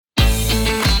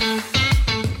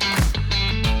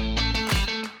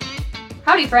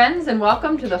Howdy friends, and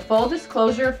welcome to the Full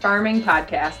Disclosure Farming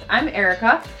Podcast. I'm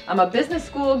Erica. I'm a business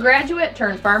school graduate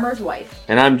turned farmer's wife.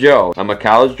 And I'm Joe. I'm a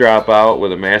college dropout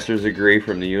with a master's degree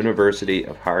from the University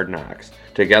of Hard Knocks.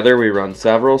 Together we run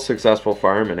several successful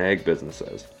farm and ag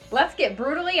businesses. Let's get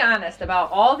brutally honest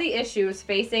about all the issues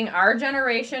facing our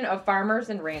generation of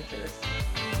farmers and ranchers.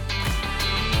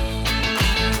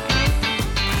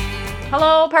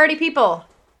 Hello, party people.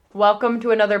 Welcome to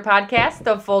another podcast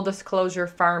of Full Disclosure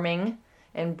Farming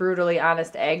and Brutally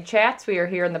Honest Ag Chats. We are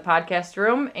here in the podcast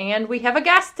room, and we have a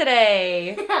guest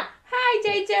today. Hi,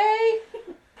 JJ.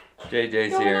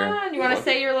 JJ's What's here. going on? You want to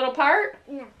say your little part?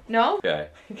 No. No? Okay.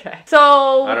 Okay.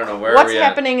 So, I don't know, where are what's we at?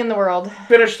 happening in the world?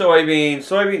 Finished soybeans.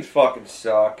 Soybeans fucking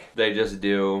suck. They just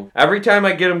do. Every time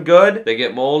I get them good, they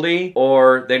get moldy,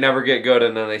 or they never get good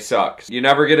and then they suck. You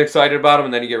never get excited about them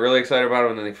and then you get really excited about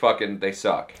them and then they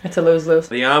suck. It's a lose-lose.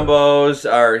 The Ambos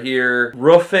are here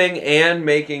roofing and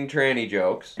making tranny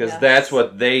jokes, because Yes. that's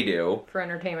what they do. For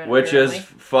entertainment, Which is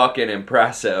fucking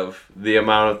impressive, the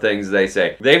amount of things they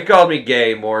say. They've called me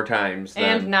gay more times than...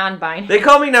 And non-binary. They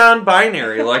call me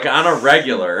non-binary, like on a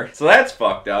regular. So that's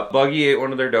fucked up. Buggy ate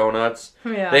one of their donuts.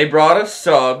 Yeah. They brought us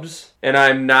subs, and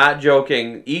I'm not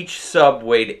joking. Each sub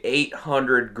weighed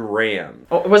 800 grams.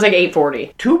 Oh, it was like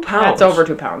 840. 2 pounds. That's over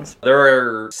 2 pounds. There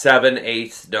are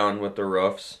 7/8 done with the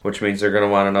roofs, which means they're going to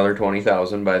want another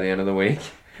 20,000 by the end of the week.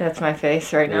 That's my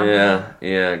face right now.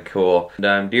 Yeah, cool. And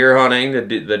I'm deer hunting.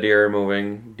 The deer are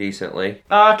moving decently.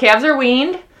 Calves are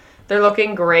weaned. They're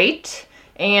looking great.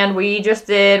 And we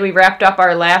wrapped up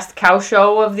our last cow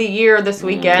show of the year this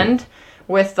weekend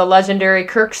with the legendary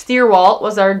Kirk Steerwalt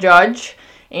was our judge.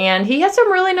 And he had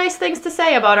some really nice things to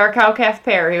say about our cow-calf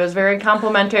pair. He was very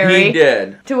complimentary. He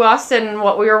did. To us and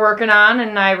what we were working on,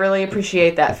 and I really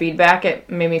appreciate that feedback. It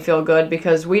made me feel good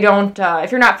because we don't,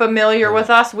 if you're not familiar with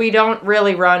us, we don't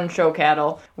really run show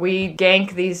cattle. We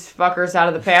gank these fuckers out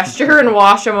of the pasture and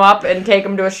wash them up and take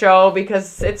them to a show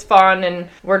because it's fun, and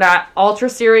we're not ultra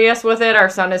serious with it. Our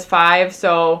son is 5,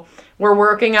 so we're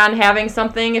working on having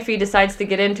something if he decides to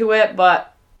get into it, but...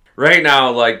 Right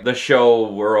now, like, the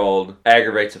show world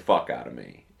aggravates the fuck out of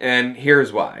me. And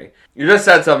here's why. You just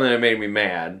said something that made me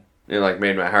mad. It,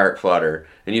 made my heart flutter.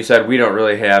 And you said, we don't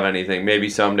really have anything. Maybe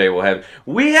someday we'll have...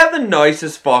 We have the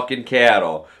nicest fucking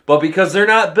cattle. But because they're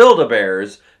not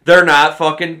Build-A-Bears, they're not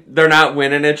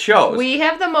winning at shows. We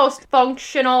have the most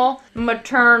functional,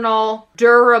 maternal,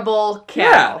 durable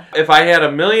cattle. Yeah. If I had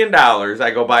 $1 million,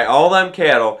 I go buy all them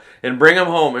cattle and bring them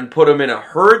home and put them in a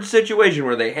herd situation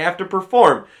where they have to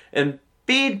perform and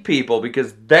feed people,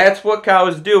 because that's what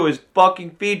cows do, is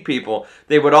fucking feed people.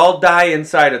 They would all die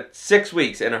inside of 6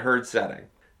 weeks in a herd setting.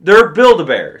 They're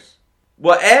Build-A-Bears.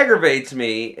 What aggravates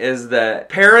me is that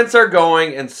parents are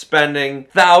going and spending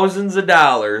thousands of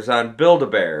dollars on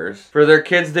Build-A-Bears for their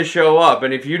kids to show up,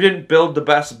 and if you didn't build the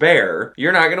best bear,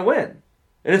 you're not going to win.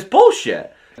 And it's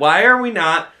bullshit. Why are we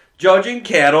not judging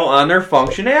cattle on their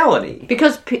functionality?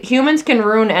 Because humans can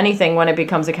ruin anything when it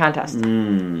becomes a contest.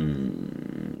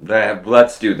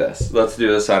 Let's do this. Let's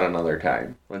do this on another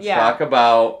time. Let's talk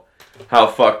about how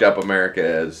fucked up America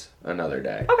is another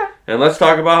day. Okay. And let's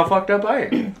talk about how fucked up I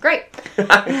am. Great.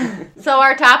 So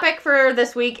our topic for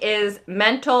this week is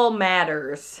mental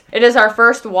matters. It is our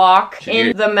first walk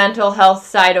in the mental health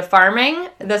side of farming.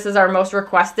 This is our most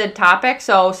requested topic,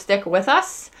 so stick with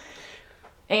us.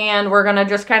 And we're going to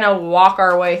just kind of walk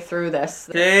our way through this.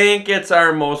 I think it's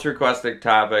our most requested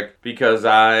topic because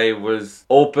I was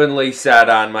openly said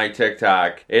on my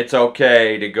TikTok, it's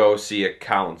okay to go see a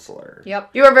counselor.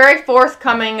 Yep. You were very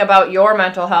forthcoming about your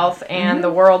mental health, and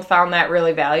the world found that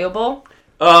really valuable.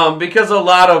 Because a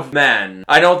lot of men,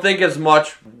 I don't think as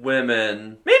much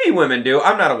women, maybe women do.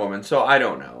 I'm not a woman, so I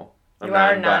don't know. You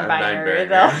are non-binary,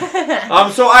 though.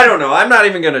 So I don't know. I'm not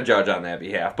even going to judge on that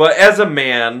behalf. But as a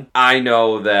man, I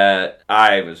know that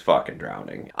I was fucking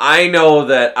drowning. I know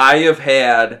that I have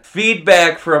had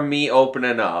feedback from me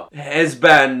opening up has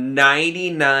been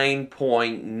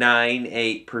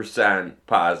 99.98%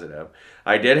 positive.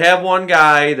 I did have one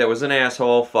guy that was an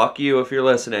asshole. Fuck you if you're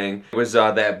listening. It was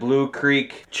that Blue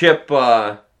Creek Chip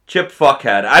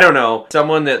fuckhead. I don't know.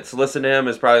 Someone that's listening to him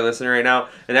is probably listening right now.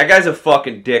 And that guy's a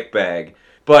fucking dickbag.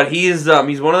 But he's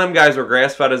one of them guys where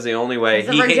grass-fed is the only way.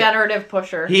 He's a regenerative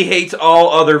pusher. He hates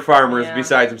all other farmers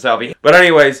besides himself. But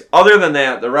anyways, other than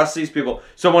that, the rest of these people...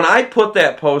 So when I put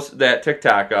that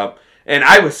TikTok up, and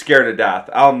I was scared to death.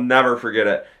 I'll never forget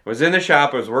it. I was in the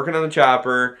shop. I was working on the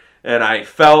chopper. and I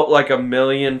felt like $1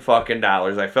 million fucking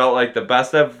dollars. I felt like the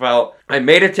best I've felt. I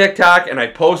made a TikTok and I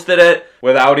posted it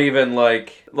without even I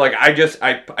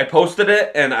posted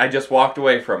it and I just walked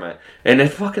away from it. And it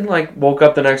fucking woke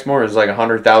up the next morning. It was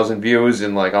 100,000 views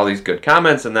and all these good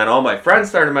comments. And then all my friends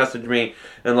started to message me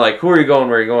and who are you going?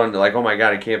 Where are you going? Oh my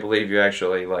God, I can't believe you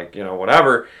actually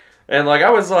whatever. And I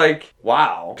was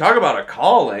wow, talk about a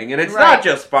calling. And it's not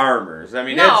just farmers. I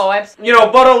mean, no, it's,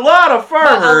 but a lot of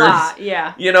farmers. But a lot,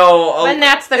 yeah. And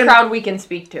that's the crowd we can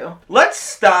speak to. Let's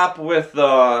stop with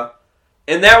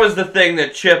and that was the thing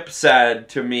that Chip said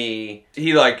to me.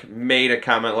 He made a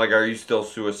comment are you still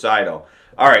suicidal?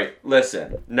 All right,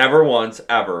 listen. Never once,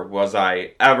 ever, was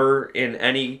I ever in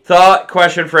any thought,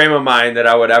 question, frame of mind that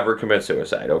I would ever commit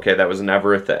suicide. Okay, that was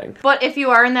never a thing. But if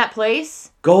you are in that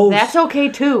place, that's okay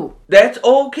too. That's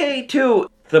okay too.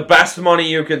 The best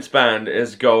money you can spend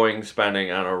is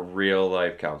spending on a real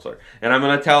life counselor. And I'm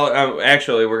going to tell,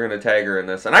 actually, we're going to tag her in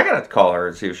this. And I got to call her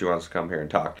and see if she wants to come here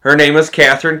and talk. Her name is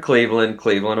Catherine Cleveland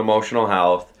Emotional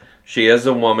Health. She is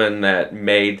a woman that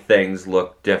made things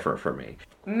look different for me.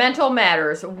 Mental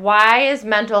matters. Why is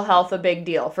mental health a big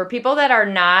deal? For people that are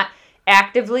not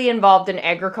actively involved in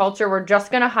agriculture, we're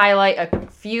just going to highlight a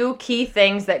few key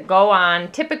things that go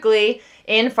on typically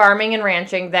in farming and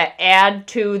ranching that add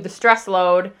to the stress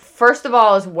load. First of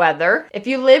all is weather. If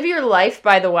you live your life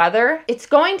by the weather, it's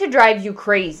going to drive you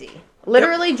crazy.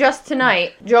 Literally just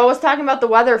tonight, Joe was talking about the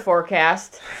weather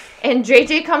forecast, and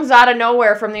JJ comes out of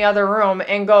nowhere from the other room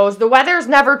and goes, "The weather's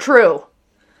never true."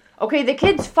 Okay, the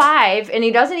kid's 5, and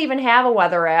he doesn't even have a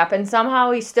weather app, and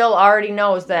somehow he still already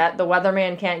knows that the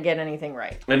weatherman can't get anything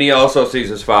right. And he also sees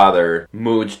his father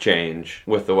moods change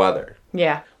with the weather.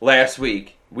 Yeah. Last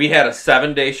week, we had a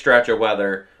 7-day stretch of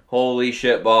weather. Holy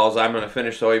shit balls, I'm going to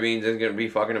finish soybeans. It's going to be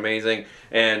fucking amazing.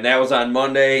 And that was on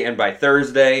Monday, and by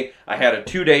Thursday, I had a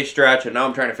 2-day stretch, and now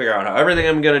I'm trying to figure out how everything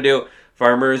I'm going to do.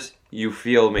 Farmers, you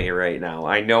feel me right now.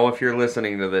 I know if you're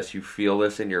listening to this, you feel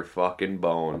this in your fucking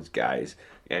bones, guys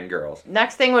and girls.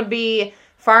 Next thing would be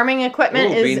farming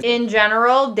equipment is in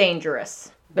general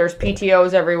dangerous. There's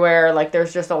PTOs everywhere.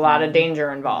 There's just a lot of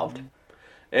danger involved.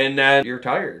 And then you're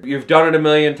tired. You've done it 1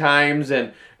 million times,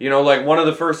 and one of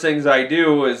the first things I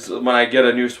do is when I get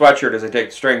a new sweatshirt is I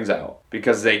take the strings out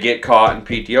because they get caught in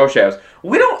PTO shafts.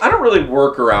 I don't really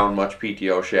work around much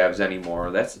PTO shafts anymore.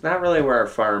 That's not really where our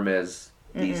farm is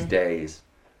these days.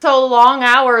 So long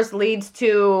hours leads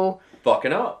to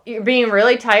fucking up. You're being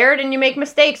really tired and you make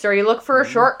mistakes, or you look for a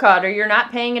shortcut, or you're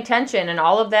not paying attention, and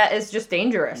all of that is just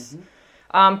dangerous.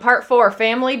 Part 4,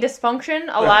 family dysfunction.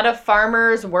 A lot of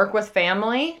farmers work with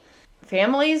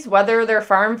families, whether they're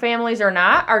farm families or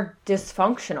not, are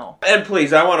dysfunctional. And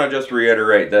please, I want to just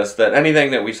reiterate this, that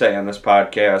anything that we say on this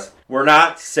podcast, we're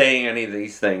not saying any of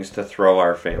these things to throw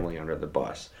our family under the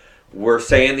bus. We're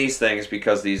saying these things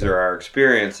because these are our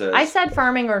experiences. I said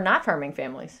farming or not farming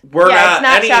families. We're not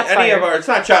any of our. It's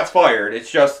not shots fired. It's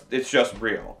just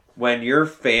real. When your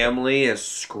family is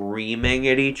screaming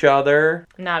at each other,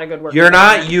 not a good word. You're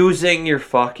not using your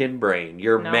fucking brain.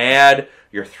 You're mad.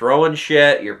 You're throwing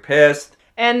shit. You're pissed.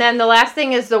 And then the last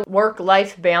thing is the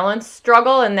work-life balance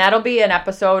struggle, and that'll be an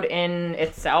episode in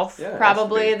itself,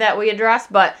 probably, that we address.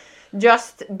 But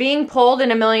just being pulled in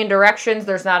 1 million directions,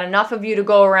 there's not enough of you to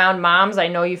go around. Moms, I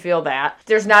know you feel that.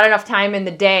 There's not enough time in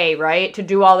the day, right, to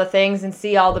do all the things and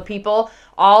see all the people.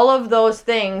 All of those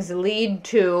things lead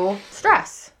to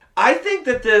stress. I think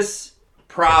that this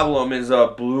problem is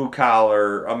a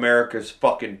blue-collar, America's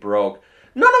fucking broke.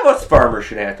 None of us farmers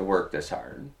should have to work this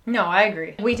hard. No, I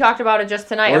agree. We talked about it just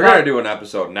tonight. We're going to do an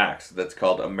episode next that's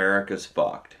called America's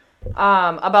Fucked.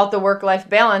 About the work-life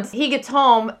balance. He gets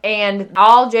home, and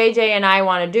all JJ and I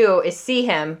want to do is see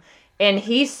him, and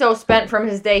he's so spent from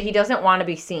his day, he doesn't want to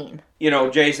be seen.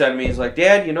 Jay said to me, he's like,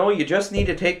 "Dad, you just need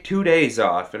to take 2 days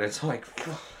off." And it's like,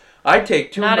 I'd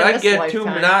take 2, I'd get 2,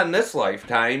 not in this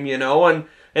lifetime,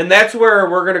 and that's where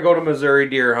we're going to go to Missouri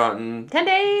deer hunting. 10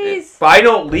 days. If I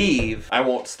don't leave, I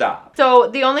won't stop. So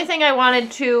the only thing I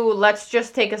wanted to, let's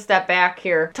just take a step back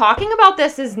here. Talking about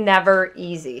this is never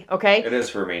easy, okay? It is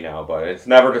for me now, but it's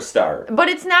never to start. But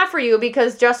it's not for you,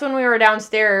 because just when we were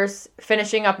downstairs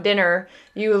finishing up dinner,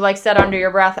 you said under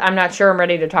your breath, "I'm not sure I'm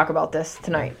ready to talk about this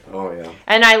tonight." Oh, yeah.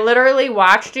 And I literally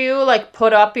watched you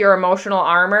put up your emotional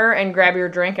armor and grab your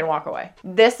drink and walk away.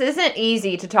 This isn't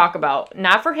easy to talk about.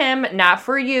 Not for him, not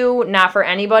for you, not for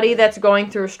anybody that's going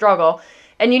through struggle.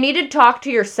 And you need to talk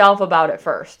to yourself about it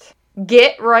first.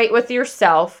 Get right with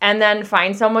yourself, and then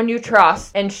find someone you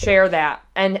trust and share that.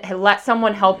 And let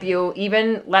someone help you,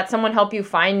 even let someone help you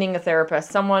finding a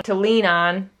therapist, someone to lean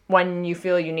on when you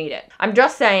feel you need it. I'm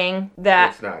just saying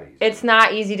that it's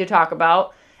not easy to talk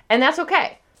about, and that's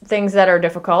okay. things that are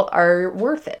difficult are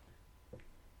worth it.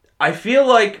 I feel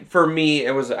like for me,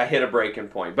 I hit a breaking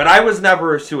point, but I was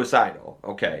never suicidal.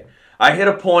 Okay. I hit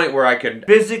a point where I could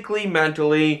physically,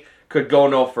 mentally, could go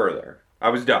no further. I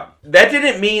was done. That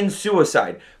didn't mean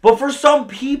suicide, but for some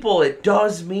people, it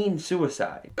does mean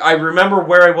suicide. I remember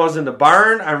where I was in the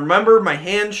barn. I remember my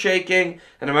hands shaking,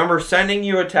 and I remember sending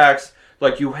you a text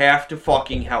like, you have to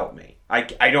fucking help me.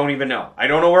 I don't even know. I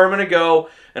don't know where I'm going to go.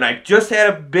 And I just had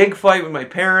a big fight with my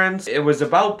parents. It was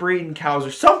about breeding cows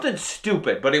or something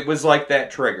stupid, but it was like that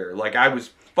trigger. Like I was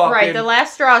fucking... Right, the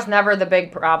last straw is never the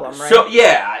big problem, right? So,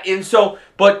 yeah. And so,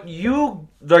 but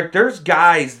there's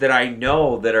guys that I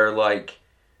know that are like,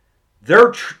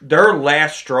 their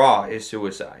last straw is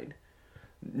suicide.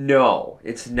 No,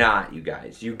 it's not, you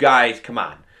guys. You guys, come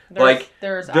on.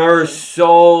 There's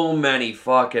so many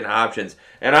fucking options.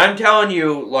 And I'm telling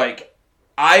you, like,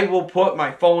 I will put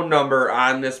my phone number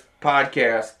on this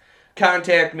podcast.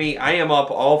 Contact me. I am up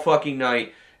all fucking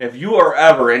night. If you are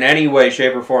ever in any way,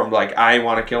 shape, or form like, I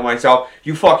want to kill myself,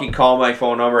 you fucking call my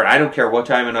phone number. And I don't care what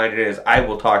time of night it is. I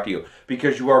will talk to you.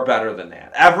 Because you are better than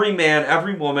that. Every man,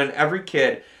 every woman, every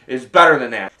kid is better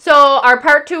than that. So our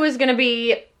part 2 is going to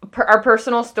be our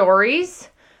personal stories.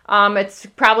 It's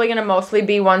probably going to mostly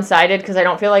be one-sided because I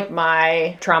don't feel like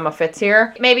my trauma fits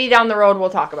here. Maybe down the road we'll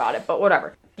talk about it, but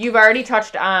whatever. You've already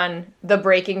touched on the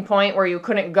breaking point where you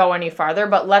couldn't go any farther,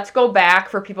 but let's go back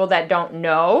for people that don't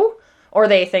know or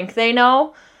they think they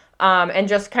know, and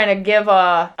just kind of give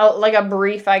a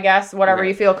brief, I guess, whatever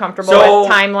you feel comfortable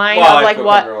with, timeline of like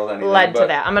what led to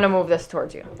that. I'm going to move this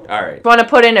towards you. All right. I want to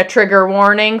put in a trigger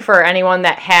warning for anyone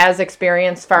that has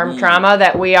experienced farm trauma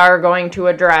that we are going to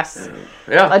address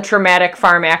a traumatic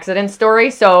farm accident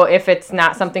story. So if it's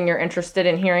not something you're interested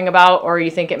in hearing about or you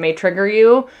think it may trigger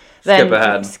you,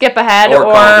 then skip ahead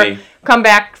or come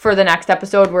back for the next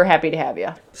episode. We're happy to have you.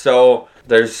 So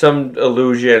there's some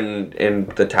illusion in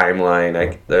the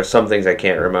timeline. There's some things I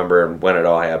can't remember when it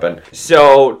all happened.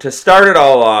 So to start it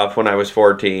all off, when I was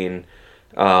 14,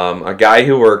 a guy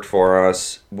who worked for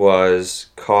us was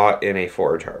caught in a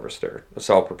forage harvester, a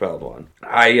self-propelled one.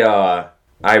 I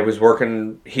was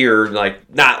working here,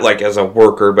 like, not like as a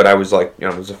worker, but I was like,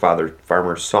 I was a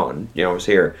farmer's son, I was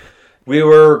here. We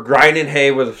were grinding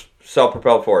hay with a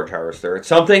self-propelled forage harvester. It's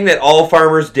something that all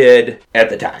farmers did at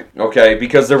the time, okay?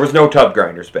 Because there was no tub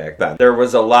grinders back then. There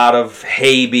was a lot of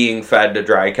hay being fed to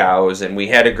dry cows, and we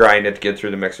had to grind it to get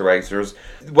through the mixer rigs.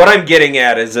 What I'm getting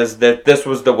at is that this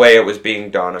was the way it was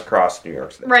being done across New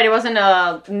York State. Right, it wasn't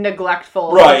a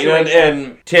neglectful situation.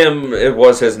 And Tim, it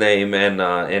was his name, and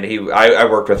I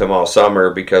worked with him all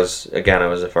summer because, again, I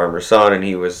was a farmer's son, and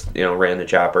he was, ran the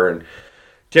chopper, and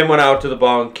Tim went out to the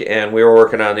bunk, and we were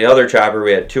working on the other chopper.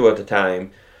 We had 2 at the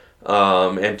time.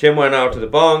 And Tim went out to the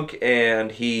bunk,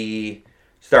 and he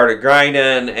started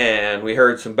grinding, and we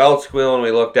heard some belts squeal, and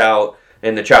we looked out,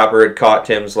 and the chopper had caught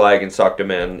Tim's leg and sucked him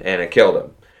in, and it killed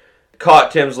him.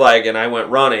 Caught Tim's leg, and I went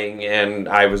running, and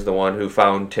I was the one who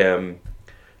found Tim.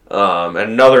 And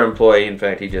another employee, in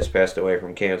fact, he just passed away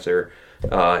from cancer.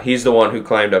 He's the one who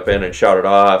climbed up in and shut it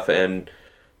off, and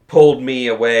pulled me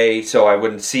away so I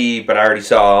wouldn't see, but I already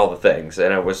saw all the things,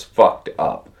 and I was fucked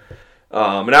up.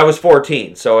 And I was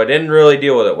 14, so I didn't really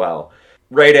deal with it well.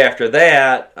 Right after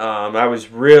that, I was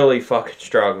really fucking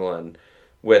struggling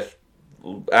with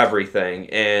everything,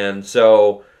 and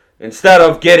so instead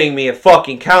of getting me a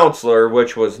fucking counselor,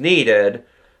 which was needed,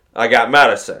 I got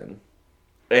medicine.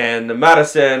 And the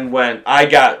medicine I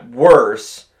got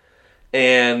worse,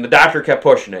 and the doctor kept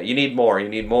pushing it. You need more, you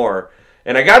need more.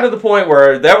 And I got to the point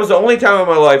where that was the only time in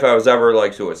my life I was ever,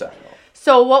 like, suicidal.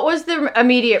 So what was the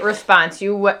immediate response?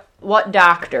 What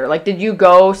doctor? Like, did you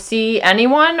go see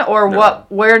anyone? Or No.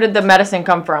 Where did the medicine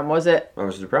come from? Was it... I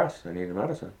was depressed. I needed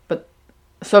medicine. But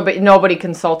nobody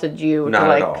consulted you Not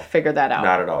to, at all. figure that out?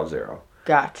 Not at all, zero.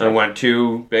 Gotcha. I went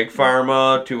to Big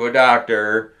Pharma, to a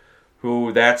doctor,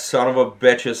 who, that son of a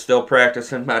bitch, is still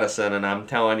practicing medicine, and I'm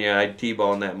telling you, I'd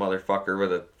T-bone that motherfucker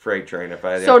with a freight train if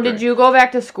I had. So did you go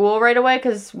back to school right away?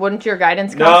 Because wouldn't your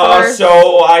guidance counselors...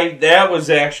 No, so that was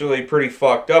actually pretty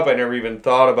fucked up. I never even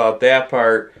thought about that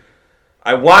part.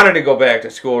 I wanted to go back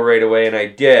to school right away, and I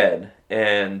did.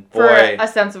 And boy... For a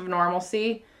sense of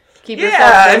normalcy? Keep yourself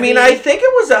yeah, busy? I think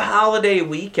it was a holiday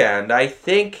weekend. I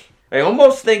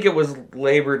almost think it was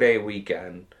Labor Day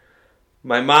weekend.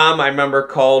 My mom, I remember,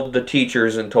 called the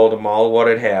teachers and told them all what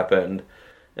had happened.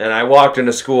 And I walked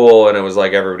into school, and it was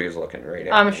like everybody was looking right at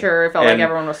me. I'm sure it felt like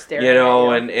everyone was staring at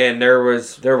you. And there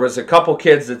was a couple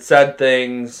kids that said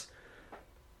things,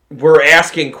 were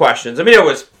asking questions. I mean, it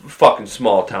was fucking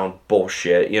small town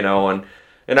bullshit,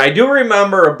 and I do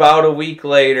remember about a week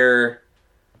later,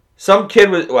 some kid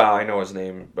was, well, I know his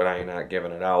name, but I ain't not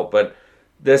giving it out, but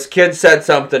this kid said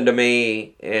something to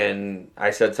me, and I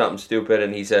said something stupid,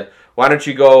 and he said, why don't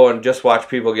you go and just watch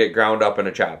people get ground up in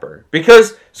a chopper?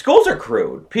 Because schools are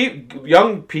crude.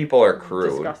 Young people are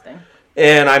crude. Disgusting.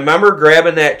 And I remember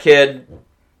grabbing that kid,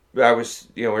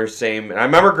 we were same, and I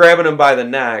remember grabbing him by the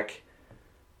neck,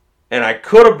 and I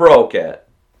could have broke it.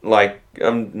 Like,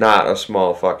 I'm not a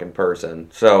small fucking person.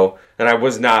 So, and I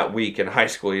was not weak in high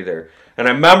school either. And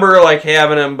I remember, like,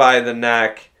 having him by the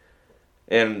neck,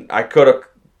 and I could have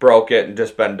broke it and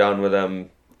just been done with him.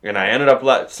 And I ended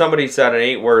up, somebody said it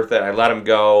ain't worth it. I let him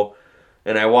go,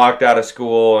 and I walked out of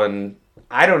school, and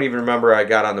I don't even remember I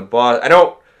got on the bus.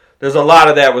 There's a lot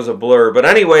of that was a blur. But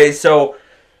anyway, so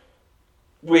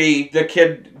the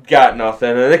kid got nothing.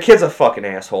 And the kid's a fucking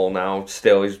asshole now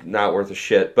still. He's not worth a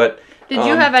shit. But did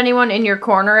you have anyone in your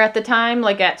corner at the time,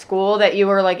 like at school, that you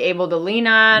were like able to lean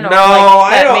on? No, or, like,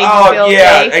 I don't.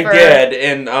 I safe, did.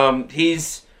 And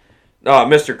he's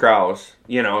Mr. Krause.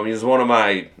 You know, he's one of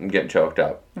my. I'm getting choked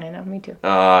up. I know, me too.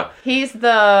 He was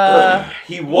the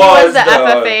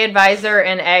FFA advisor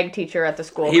and ag teacher at the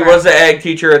school. He was the ag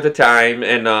teacher at the time,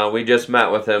 and we just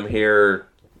met with him here,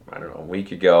 I don't know, a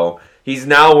week ago. He's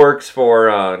now works for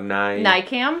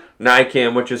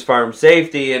NICAM, which is farm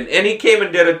safety, and he came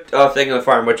and did a thing on the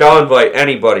farm, which I'll invite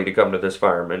anybody to come to this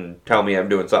farm and tell me I'm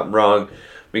doing something wrong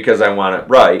because I want it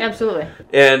right. Absolutely.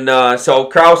 And so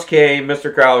Krause came,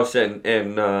 Mr. Krause, and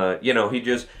he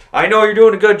just, I know you're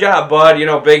doing a good job, bud,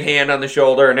 big hand on the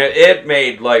shoulder, and it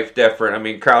made life different. I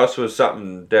mean, Krause was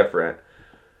something different.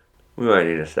 We might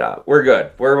need to stop. We're good.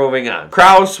 We're moving on.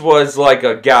 Krause was like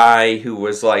a guy who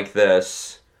was like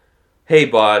this, hey,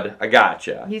 bud, I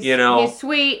gotcha. He's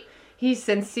sweet. He's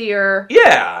sincere.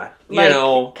 Yeah.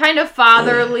 Kind of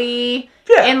fatherly.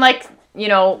 Yeah. And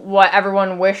what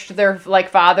everyone wished their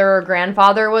father or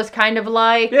grandfather was kind of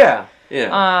like. Yeah.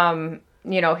 Yeah.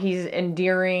 He's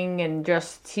endearing and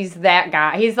he's that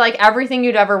guy. He's like everything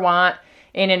you'd ever want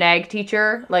in an ag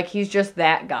teacher. Like, he's just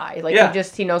that guy.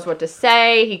 He knows what to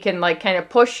say. He can kind of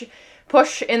push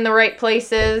in the right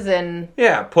places and...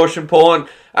 Yeah, push and pull. And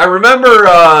I remember,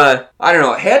 I don't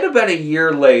know, it had to have been a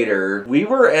year later. We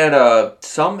were at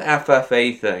some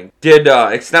FFA thing. Did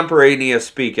extemporaneous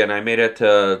speaking. I made it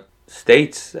to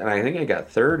states, and I think I got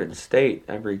third in state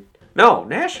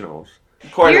nationals.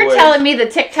 You're telling me the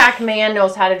TikTok man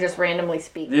knows how to just randomly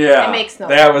speak. Yeah, it makes no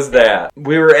sense. That was that.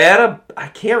 We were at I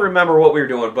can't remember what we were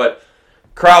doing, but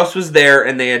Krause was there,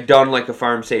 and they had done a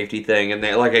farm safety thing, and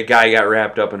a guy got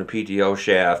wrapped up in a PTO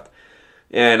shaft,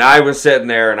 and I was sitting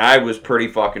there, and I was pretty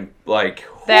fucking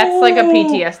that's like a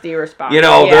PTSD response.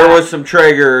 There was some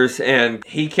triggers, and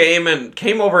he came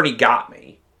over and he got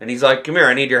me, and he's like, "Come here,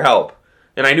 I need your help."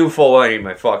 And I knew full well I needed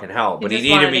my fucking help, but he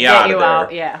needed me out of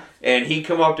there. Yeah. And he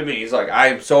come up to me, he's like,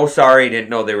 "I'm so sorry, didn't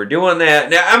know they were doing that."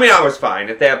 Now, I mean, I was fine.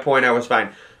 At that point, I was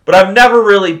fine. But I've never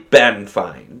really been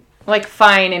fine.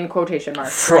 Fine in quotation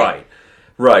marks.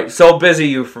 Right. So busy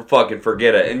you fucking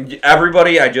forget it. And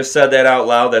everybody, I just said that out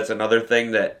loud, that's another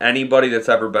thing that anybody that's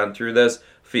ever been through this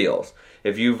feels.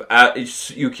 If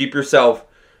you keep yourself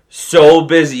so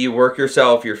busy, you work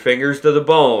your fingers to the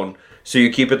bone, so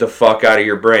you keep it the fuck out of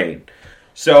your brain.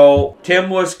 So, Tim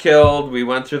was killed, we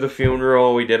went through the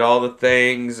funeral, we did all the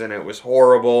things, and it was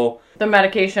horrible. The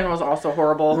medication was also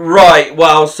horrible. Right,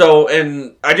 well,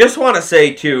 and I just want to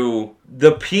say, too,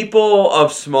 the people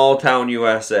of small town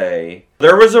USA,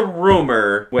 there was a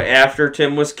rumor after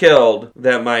Tim was killed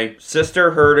that my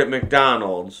sister heard at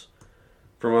McDonald's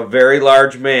from a very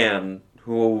large man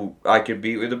who I could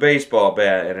beat with a baseball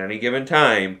bat at any given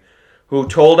time, who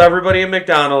told everybody at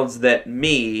McDonald's that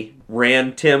me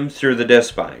ran Tim through the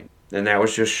disc spine. And that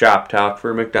was just shop talk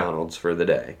for McDonald's for the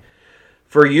day.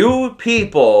 For you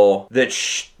people that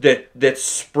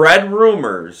spread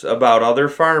rumors about other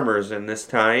farmers in this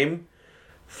time,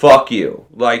 fuck you.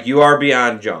 You are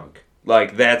beyond junk.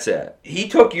 That's it. He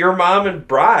took your mom and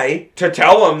Bri to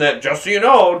tell him that, just so you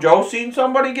know, Joe seen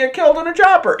somebody get killed in a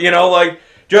chopper.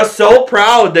 Just so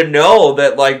proud to know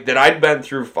that that I'd been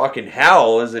through fucking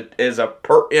hell I was a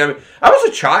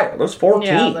child. I was 14.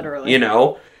 Yeah, literally.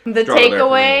 The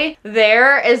takeaway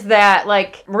there is that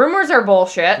rumors are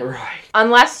bullshit. Right.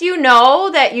 Unless you know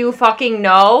that you fucking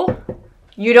know,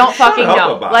 you don't fucking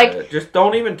know. About it. Just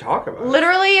don't even talk about it.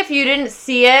 Literally, if you didn't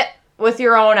see it with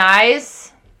your own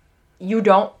eyes, you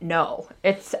don't know.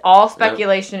 It's all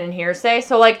speculation and hearsay.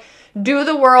 So do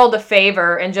the world a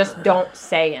favor and just don't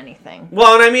say anything.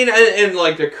 Well, and I mean, and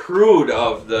the crude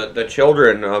of the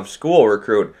children of school were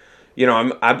crude.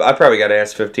 I probably got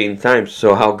asked 15 times,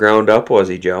 so how ground up was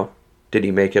he, Joe? Did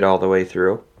he make it all the way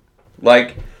through?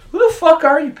 who the fuck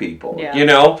are you people? Yeah. You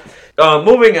know?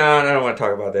 Moving on, I don't want to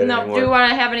talk about that anymore. No, do you want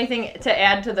to have anything to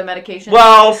add to the medication?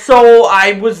 Well, so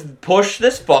I was pushed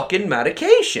this fucking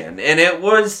medication, and it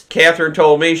was, Catherine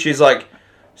told me, she's like,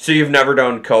 so you've never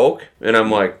done coke? And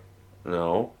I'm like,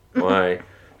 no, why?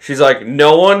 She's like,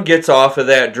 no one gets off of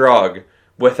that drug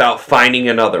without finding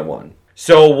another one.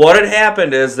 So what had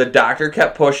happened is the doctor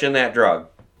kept pushing that drug.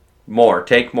 More,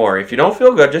 take more. If you don't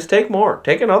feel good, just take more.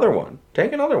 Take another one.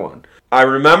 Take another one. I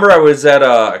remember I was at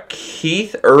a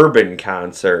Keith Urban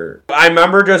concert. I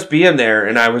remember just being there,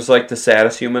 and I was like the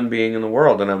saddest human being in the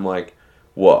world. And I'm like,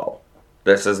 whoa,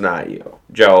 this is not you.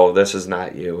 Joe, this is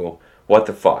not you. What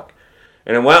the fuck?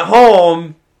 And I went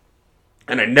home,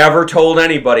 and I never told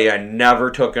anybody I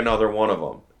never took another one of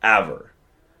them. Ever.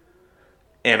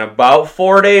 And about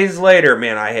 4 days later,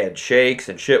 man, I had shakes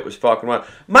and shit was fucking wild.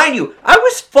 Mind you, I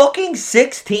was fucking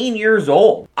 16 years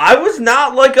old. I was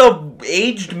not like a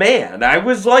aged man. I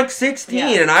was like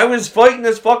 16 and I was fighting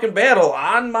this fucking battle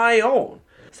on my own.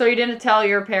 So you didn't tell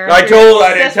your parents? I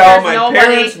didn't tell my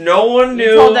parents. No one knew.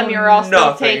 You told them you were all still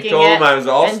nothing. taking told it. them I was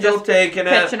all and still just taking it.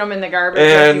 Pitching them in the garbage.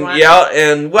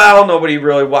 And nobody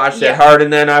really watched that hard.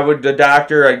 And then I'd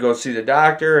go see the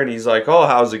doctor, and he's like, "Oh,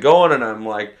 how's it going?" And I'm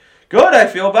like, "Good, I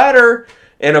feel better."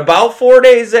 And about 4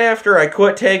 days after I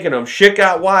quit taking them, shit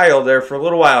got wild there for a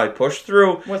little while. I pushed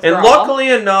through. Withdrawal. And luckily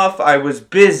enough, I was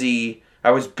busy.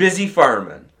 I was busy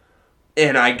farming.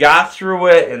 And I got through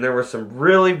it, and there were some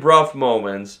really rough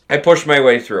moments. I pushed my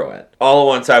way through it. All at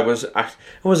once, I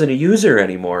wasn't a user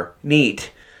anymore. Neat.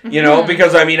 You know,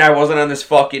 because, I wasn't on this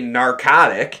fucking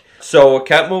narcotic. So it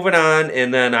kept moving on,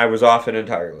 and then I was off it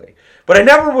entirely. But I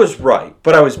never was right,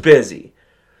 but I was busy.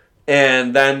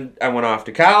 And then I went off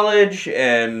to college,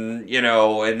 and,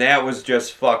 and that was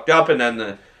just fucked up. And then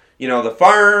the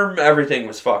farm, everything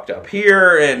was fucked up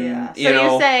here. And, So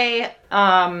you say,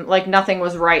 nothing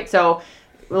was right. So,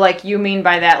 you mean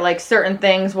by that, certain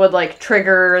things would,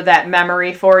 trigger that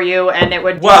memory for you, and it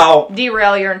would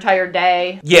derail your entire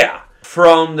day? Yeah.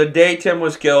 From the day Tim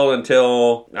was killed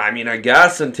until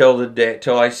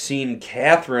I seen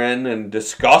Catherine and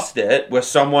discussed it with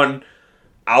someone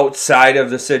outside of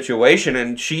the situation,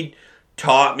 and she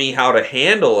taught me how to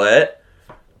handle it.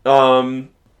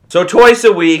 So twice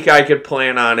a week I could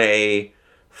plan on a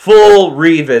full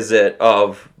revisit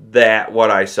of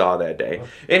what I saw that day.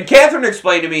 And Catherine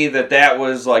explained to me that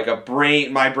was like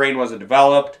my brain wasn't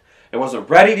developed. It wasn't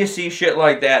ready to see shit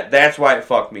like that. That's why it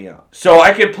fucked me up. So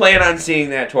I could plan on seeing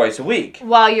that twice a week.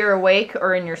 While you're awake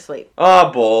or in your sleep?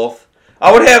 Both.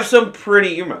 I would have some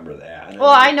you remember that. Well,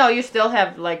 I know you still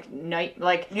have, night,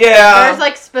 yeah.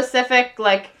 There's, specific,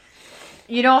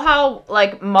 you know how,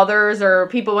 mothers or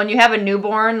people, when you have a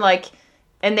newborn,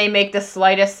 and they make the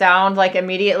slightest sound,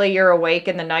 immediately you're awake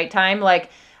in the nighttime,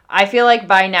 I feel like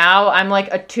by now I'm,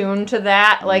 attuned to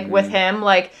that, with him,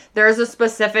 there's a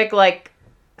specific,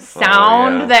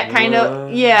 sound that kind of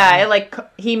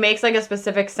he makes a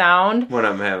specific sound when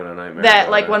I'm having a nightmare that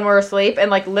when we're asleep,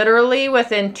 and literally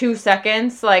within 2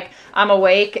 seconds I'm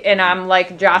awake and I'm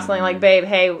jostling babe,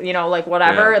 hey,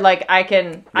 whatever, I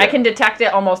can detect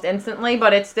it almost instantly,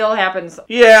 but it still happens.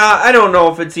 I don't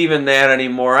know if it's even that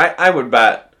anymore. I would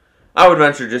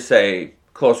venture to say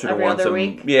closer to once a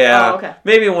week. Yeah. Oh, okay.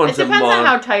 Maybe once a month. It depends on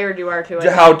how tired you are too.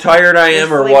 How tired I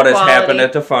am or what has quality. happened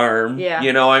at the farm. Yeah.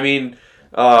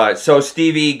 So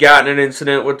Stevie got in an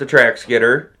incident with the track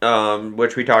skidder,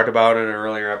 which we talked about in an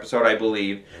earlier episode, I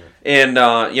believe. And,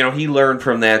 he learned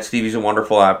from that. Stevie's a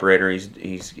wonderful operator.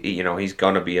 He's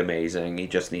going to be amazing. He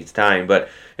just needs time. But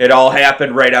it all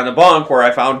happened right on the bunk where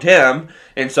I found him.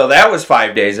 And so that was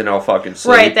 5 days of no fucking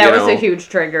sleep. Right, that was a huge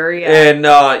trigger, yeah. And,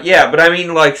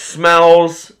 but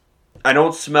smells, I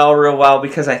don't smell real well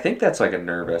because I think that's a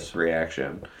nervous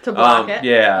reaction. To block it?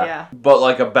 Yeah.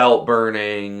 But a belt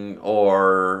burning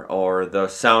or the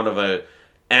sound of a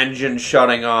engine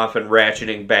shutting off and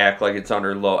ratcheting back like it's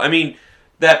under low.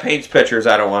 That paints pictures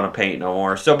I don't want to paint no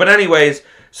more. So, but anyways,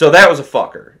 so that was a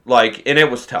fucker. And it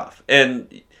was tough.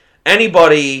 And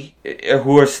anybody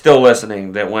who is still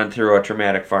listening that went through a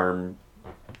traumatic farm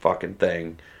fucking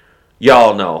thing,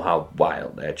 y'all know how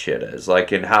wild that shit is.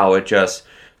 And how it just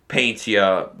paints you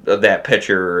that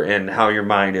picture and how your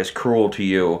mind is cruel to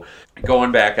you.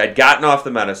 Going back, I'd gotten off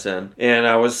the medicine and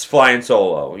I was flying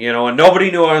solo, and nobody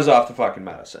knew I was off the fucking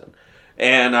medicine.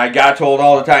 And I got told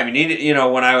all the time, you need to,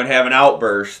 when I would have an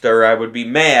outburst or I would be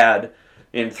mad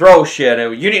and throw shit,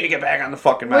 you need to get back on the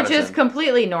fucking medicine. Which is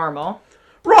completely normal.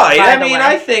 Right. By I the mean, way.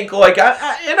 I think, like,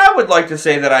 I would like to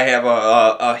say that I have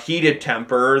a heated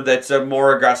temper that's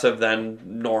more aggressive than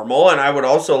normal, and I would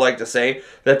also like to say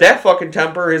that fucking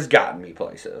temper has gotten me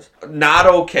places. Not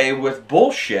okay with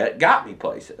bullshit got me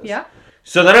places. Yeah.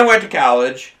 So then I went to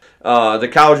college. The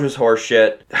college was horse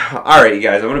shit. All right, you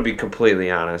guys, I'm going to be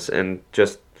completely honest and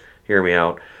just hear me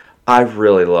out. I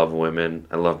really love women.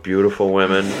 I love beautiful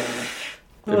women.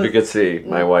 If you could see,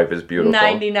 my wife is beautiful.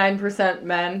 99%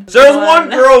 men. So there's one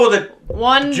girl with a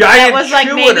One giant that was like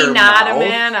chew in maybe her not mouth. a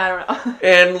man. I don't know.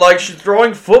 And, like, she's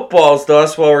throwing footballs to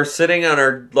us while we're sitting on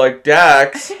our, like,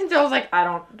 decks. I was like, I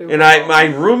don't do. And my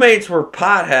roommates were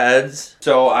potheads,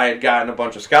 so I had gotten a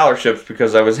bunch of scholarships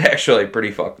because I was actually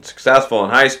pretty fucking successful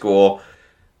in high school.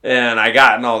 And I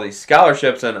gotten all these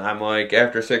scholarships, and I'm like,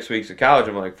 after 6 weeks of college,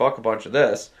 I'm like, fuck a bunch of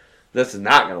this. This is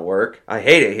not going to work. I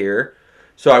hate it here.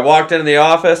 So I walked into the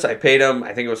office, I paid him,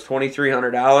 I think it was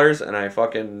 $2,300, and I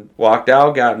fucking walked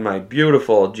out, got in my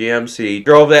beautiful GMC,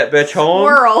 drove that bitch home,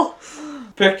 Squirrel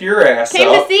picked your ass came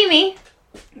up. to see me.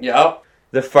 Yep.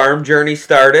 The farm journey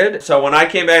started. So when I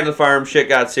came back to the farm, shit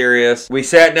got serious. We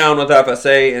sat down with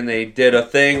FSA, and they did a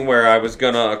thing where I was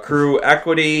going to accrue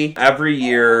equity every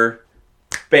year.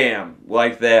 Bam.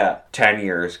 Like that. 10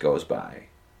 years goes by.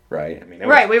 Right? I mean,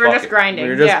 Right, we were just grinding, We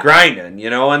were just yeah. grinding, you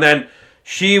know? And then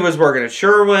she was working at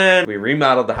Sherwin. We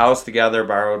remodeled the house together,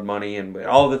 borrowed money, and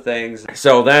all the things.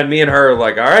 So then me and her were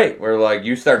like, all right. We're like,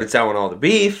 you started selling all the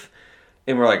beef.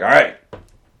 And we're like, all right.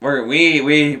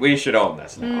 We should own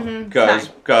this now.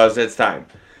 Because it's time.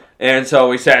 And so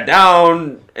we sat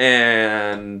down,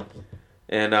 and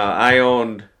I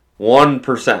owned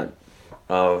 1%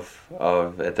 of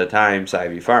at the time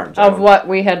Sivey Farms. Of what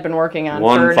we had been working on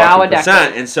One for now a fucking decade.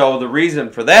 percent. And so the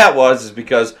reason for that is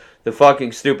because the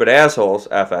fucking stupid assholes,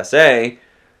 FSA,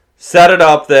 set it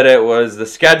up that it was the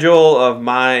schedule of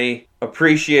my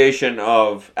appreciation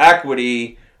of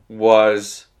equity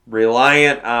was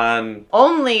reliant on...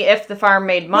 Only if the farm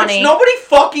made money Which nobody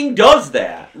fucking does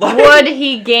that. Like, would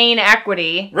he gain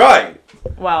equity. Right.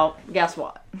 Well, guess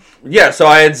what? Yeah, so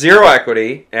I had zero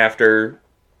equity after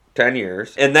 10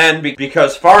 years. And then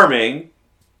because farming,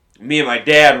 me and my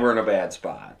dad were in a bad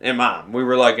spot. And Mom, we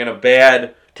were like in a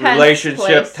bad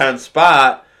relationship, tense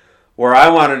spot where I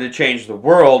wanted to change the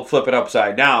world, flip it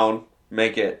upside down,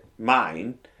 make it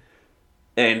mine.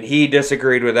 And he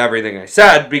disagreed with everything I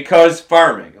said because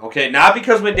farming. Okay, not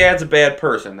because my dad's a bad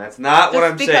person. That's not what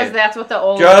I'm saying. Just because that's what the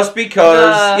old... Just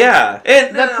because, yeah.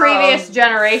 And, the previous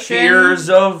generation... Fears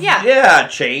of,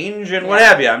 change and what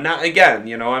have you. I'm not, again,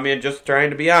 just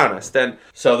trying to be honest. And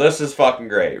so this is fucking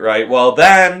great, right? Well,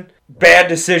 then, bad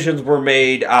decisions were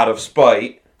made out of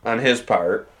spite on his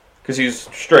part because he was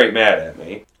straight mad at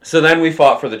me. So then we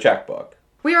fought for the checkbook.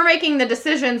 We were making the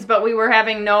decisions, but we were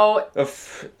having no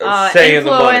say in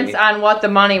the money. influence on what the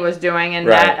money was doing, and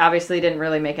that obviously didn't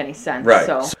really make any sense. Right.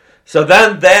 So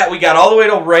then we got all the way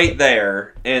to right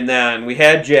there, and then we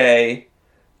had Jay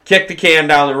kick the can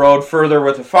down the road further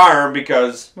with the farm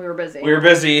because we were busy. We were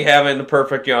busy having the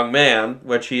perfect young man,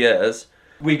 which he is.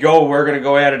 We're going to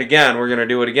go at it again. We're going to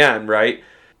do it again, right?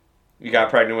 You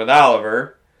got pregnant with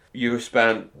Oliver. You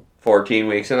spent 14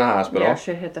 weeks in the hospital. Yeah,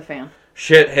 shit hit the fan.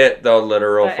 Shit hit the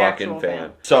literal The fucking actual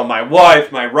fan. So my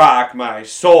wife, my rock, my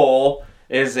soul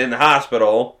is in the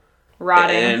hospital.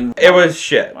 Rotting. And it was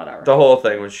shit. Whatever. The whole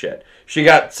thing was shit. She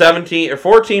got 14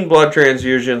 blood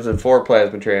transfusions and 4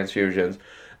 plasma transfusions.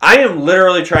 I am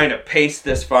literally trying to pace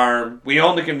this farm. We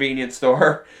own the convenience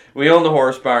store. We own the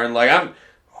horse barn.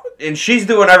 And she's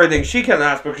doing everything she can in the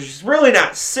hospital because she's really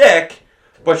not sick.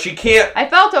 But she can't... I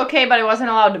felt okay, but I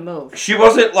wasn't allowed to move. She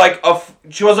wasn't,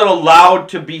 she wasn't allowed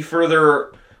to be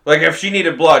further... Like, if she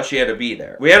needed blood, she had to be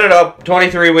there. We ended up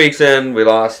 23 weeks in. We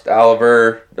lost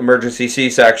Oliver, emergency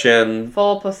C-section.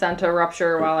 Full placenta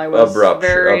rupture while I was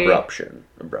Abruption.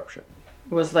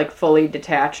 Was, fully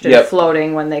detached and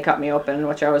floating when they cut me open,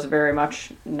 which I was very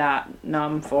much not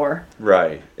numb for.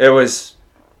 Right. It was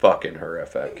fucking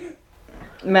horrific.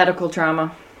 Medical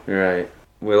trauma. Right.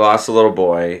 We lost a little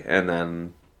boy, and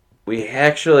then we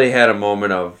actually had a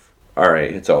moment of, all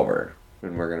right, it's over,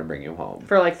 and we're going to bring you home.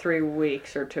 For 3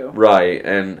 weeks or 2. Right,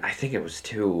 and I think it was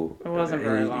 2. It wasn't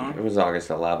very long. It was August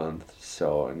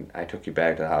 11th, and I took you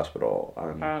back to the hospital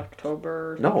on...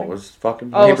 October? No, it was fucking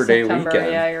Labor Day September.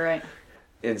 weekend. Yeah, you're right.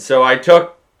 And so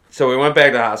we went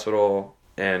back to the hospital,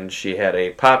 and she had a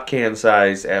pop can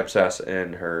size abscess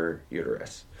in her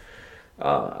uterus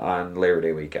on Labor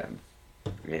Day weekend.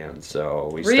 And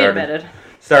so we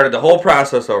started the whole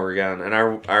process over again, and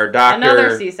our doctor...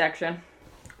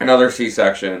 Another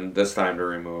C-section, this time to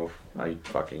remove a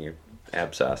fucking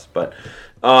abscess. But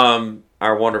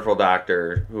our wonderful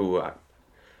doctor, who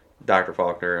Dr.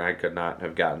 Faulkner, I could not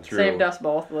have gotten through. Saved us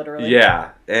both, literally.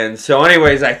 Yeah. And so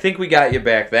anyways, I think we got you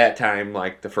back that time,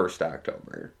 like the 1st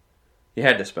October. You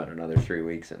had to spend another 3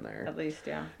 weeks in there. At least,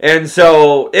 yeah. And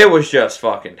so it was just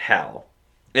fucking hell.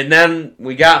 And then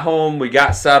we got home, we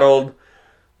got settled,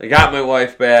 I got my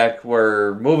wife back,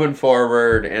 we're moving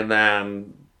forward, and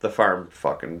then the farm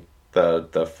fucking,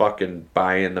 the fucking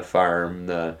buying the farm,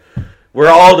 we're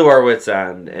all to our wits'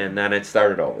 end, and then it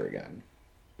started over again.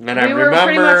 And we were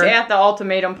pretty much at the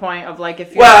ultimatum point of, like,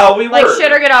 if you we like, were.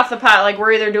 shit or get off the pot, like,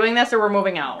 we're either doing this or we're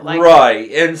moving out. Like,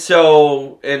 right, and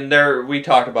so, we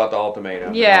talked about the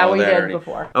ultimatum. Yeah, we did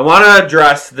before. I want to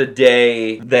address the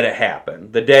day that it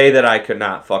happened, the day that I could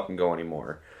not fucking go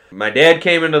anymore. My dad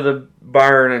came into the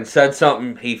barn and said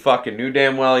something he fucking knew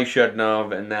damn well he shouldn't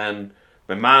have, and then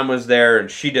my mom was there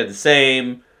and she did the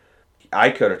same.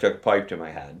 I could have took a pipe to my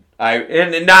head. I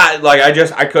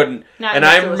couldn't. And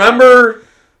I remember,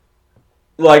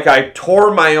 like, I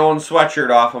tore my own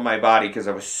sweatshirt off of my body because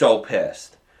I was so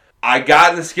pissed. I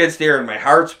got in the skid steer and my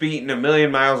heart's beating a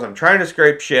million miles. I'm trying to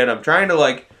scrape shit. I'm trying to,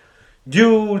 like,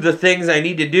 do the things I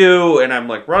need to do, and I'm,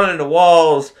 like, running into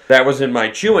walls. That was in my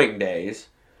chewing days.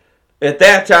 At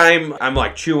that time, I'm,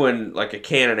 like, chewing, like, 1.5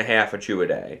 cans of chew a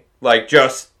day. Like,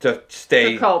 just to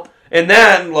stay... To cope. And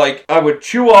then, like, I would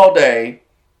chew all day.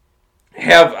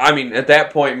 At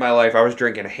that point in my life, I was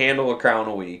drinking a handle of Crown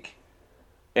a week.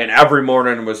 And every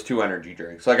morning was 2 energy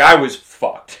drinks. Like, I was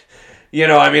fucked. You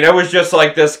know, it was just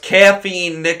like this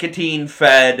caffeine,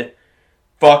 nicotine-fed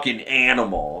fucking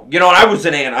animal. You know, and I was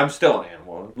an animal. I'm still an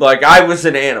animal. Like, I was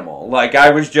an animal. Like,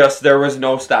 I was just, there was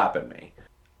no stopping me.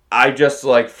 I just,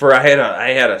 like, I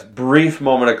had a brief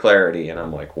moment of clarity, and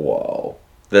I'm like, whoa,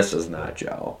 this is not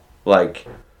Joe. Like,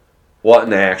 what in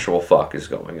the actual fuck is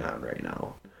going on right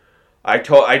now? I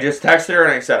just texted her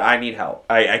and I said, I need help.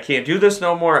 I can't do this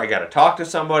no more. I gotta talk to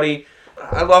somebody.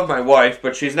 I love my wife,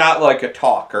 but she's not like a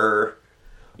talker.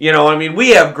 You know, we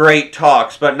have great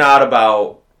talks, but not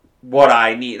about what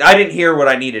I need. I didn't hear what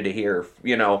I needed to hear,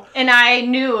 you know. And I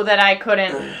knew that I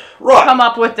couldn't come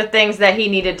up with the things that he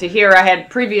needed to hear. I had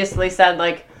previously said,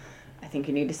 like, I think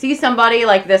you need to see somebody.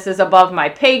 Like, this is above my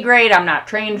pay grade. I'm not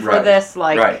trained for this.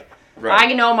 Like,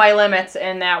 I know my limits,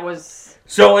 and that was...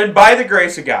 So, and by the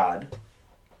grace of God,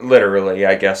 literally,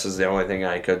 I guess is the only thing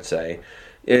I could say,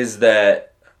 is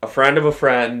that a friend of a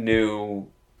friend knew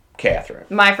Catherine.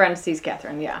 My friend sees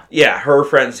Catherine, yeah. Yeah, her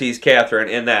friend sees Catherine,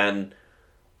 and then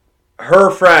her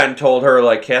friend told her,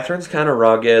 like, Catherine's kind of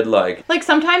rugged, like... Like,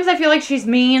 sometimes I feel like she's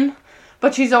mean,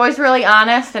 but she's always really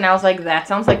honest, and I was like, that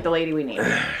sounds like the lady we need.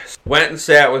 Went and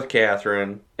sat with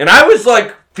Catherine, and I was,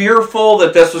 like, fearful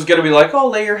that this was going to be like, oh,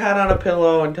 lay your head on a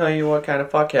pillow and tell you what kind of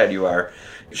fuckhead you are.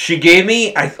 She gave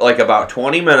me, like, about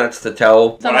 20 minutes to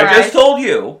tell what I just told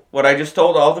you, what I just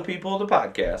told all the people of the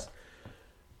podcast.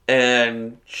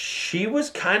 And she was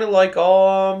kind of like,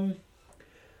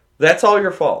 that's all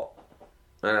your fault.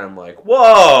 And I'm like,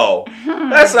 whoa,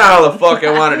 that's not how the fuck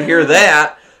I wanted to hear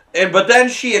that. But then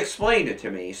she explained it to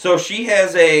me. So she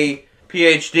has a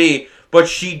PhD, but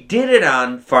she did it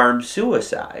on farm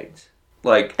suicides.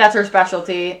 Like, that's her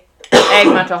specialty, ag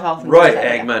mental health. Right,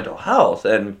 ag mental health.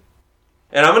 And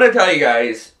I'm going to tell you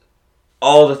guys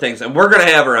all the things, and we're going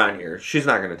to have her on here. She's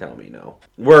not going to tell me no.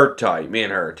 We're tight. Me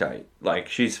and her are tight. Like,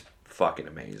 she's fucking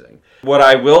amazing. What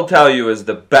I will tell you is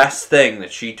the best thing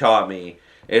that she taught me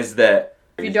is that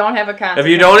if you don't have a consequence.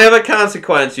 If you don't have a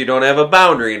consequence, you don't have a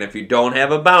boundary. And if you don't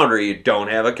have a boundary, you don't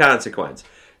have a consequence.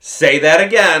 Say that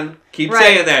again. Keep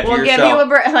saying that to yourself. We'll give you a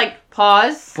break. Like,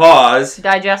 pause. Pause.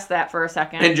 Digest that for a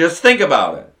second. And just think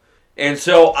about it. And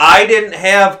so I didn't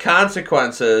have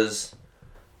consequences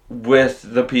with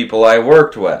the people I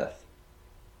worked with.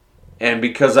 And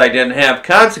because I didn't have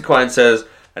consequences,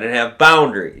 I didn't have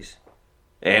boundaries.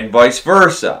 And vice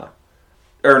versa.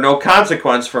 Or no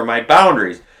consequence for my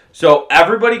boundaries. So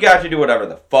everybody got to do whatever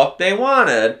the fuck they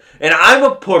wanted. And I'm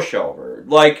a pushover.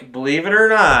 Like, believe it or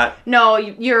not. No,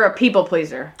 you're a people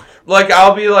pleaser. Like,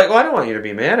 I'll be like, well, I don't want you to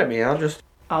be mad at me. I'll just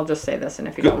say this, and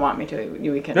if you don't want me to,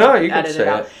 we can edit it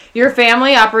out. Your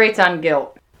family operates on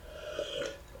guilt.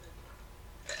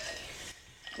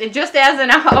 It just as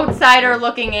an outsider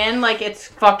looking in, like, it's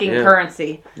fucking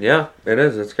currency. Yeah, it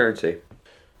is. It's currency.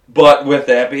 But with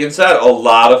that being said, a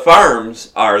lot of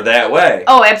farms are that way.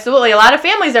 Oh, absolutely. A lot of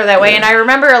families are that way. And I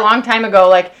remember a long time ago,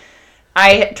 like,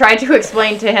 I tried to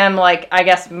explain to him, like, I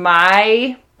guess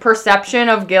my perception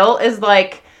of guilt is,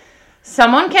 like,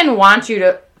 someone can want you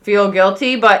to feel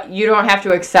guilty, but you don't have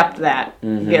to accept that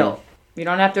guilt. You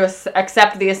don't have to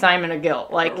accept the assignment of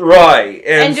guilt. Like, right.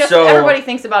 And just so everybody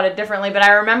thinks about it differently. But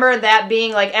I remember that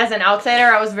being, like, as an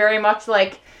outsider, I was very much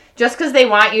like, just because they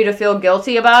want you to feel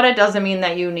guilty about it doesn't mean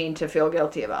that you need to feel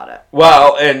guilty about it.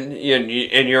 Well, and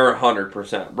you're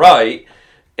 100% right,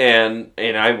 and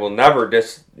I will never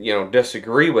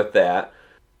disagree with that.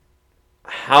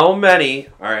 How many?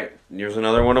 All right, here's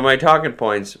another one of my talking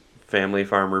points, family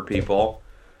farmer people.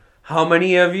 How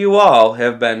many of you all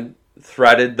have been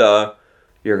threaded the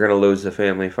 "you're gonna lose the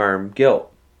family farm"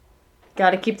 guilt?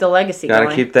 Got to keep the legacy going. Got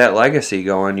to keep that legacy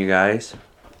going, you guys.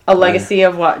 A legacy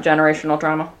of what? Generational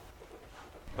trauma?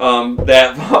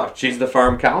 She's the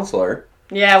farm counselor.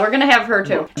 Yeah, we're going to have her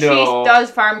too. No. She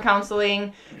does farm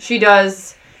counseling. She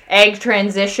does ag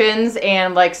transitions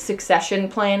and like succession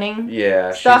planning.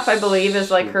 Yeah. Stuff, I believe, is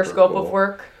like her scope of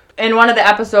work. In one of the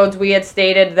episodes, we had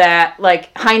stated that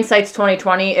like hindsight's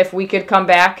 2020. If we could come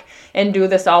back and do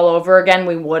this all over again,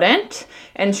 we wouldn't.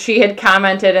 And she had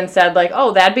commented and said like,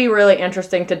 "Oh, that'd be really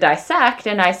interesting to dissect."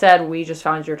 And I said, "We just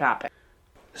found your topic."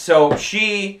 So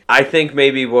she, I think,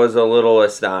 maybe was a little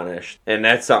astonished. And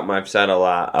that's something I've said a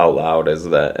lot out loud, is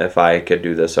that if I could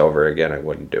do this over again, I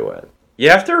wouldn't do it. You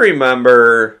have to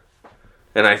remember,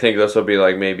 and I think this will be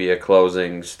like maybe a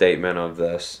closing statement of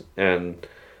this, and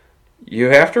you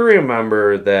have to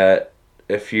remember that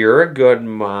if you're a good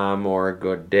mom or a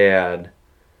good dad,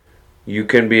 you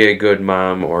can be a good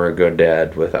mom or a good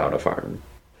dad without a farm.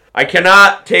 I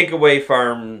cannot take away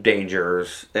farm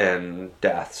dangers and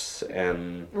deaths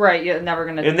and... Right, you're never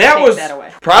going to take that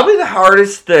away. Probably the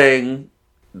hardest thing.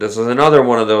 This is another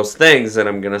one of those things that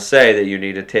I'm going to say that you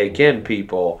need to take in,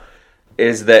 people,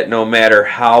 is that no matter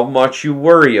how much you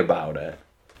worry about it,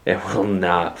 it will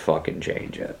not fucking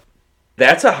change it.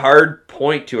 That's a hard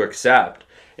point to accept.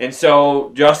 And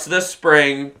so, just this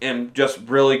spring, and just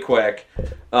really quick,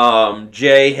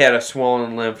 Jay had a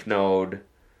swollen lymph node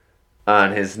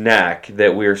on his neck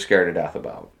that we were scared to death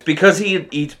about. Because he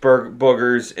eats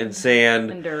boogers and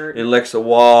sand and dirt and licks a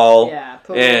wall,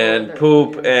 poop, and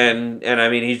poop, and I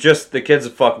mean, the kid's a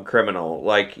fucking criminal.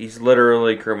 Like, he's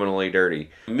literally criminally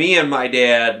dirty. Me and my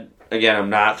dad, again, I'm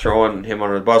not throwing him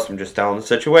under the bus, I'm just telling the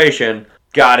situation,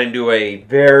 got into a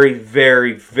very,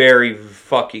 very, very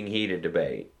fucking heated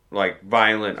debate. Like,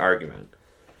 violent argument.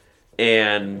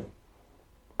 And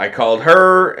I called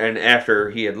her, and after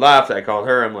he had left, I called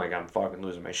her. I'm like, I'm fucking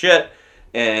losing my shit.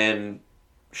 And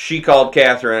she called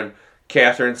Catherine.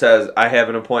 Catherine says, I have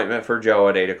an appointment for Joe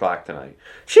at 8 o'clock tonight.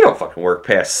 She don't fucking work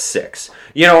past 6,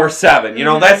 or 7.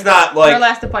 That's not like... Her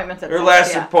last appointment's at 6. Her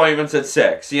last appointment's at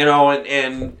 6, and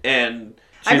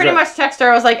I pretty much texted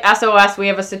her. I was like, SOS, we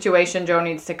have a situation. Joe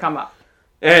needs to come up.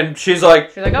 And she's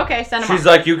like, okay, send him She's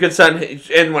like, you could send...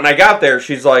 And when I got there,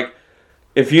 she's like,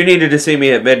 if you needed to see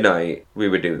me at midnight, we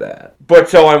would do that. But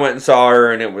so I went and saw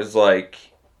her, and it was like,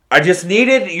 I just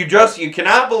needed, you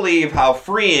cannot believe how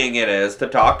freeing it is to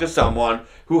talk to someone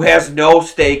who has no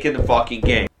stake in the fucking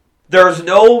game. There's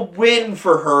no win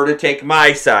for her to take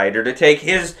my side or to take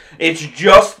his. It's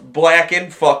just black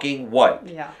and fucking white.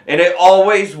 Yeah. And it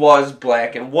always was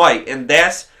black and white. And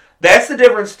that's the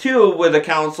difference, too, with a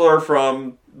counselor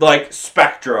from, like,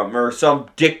 Spectrum or some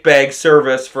dickbag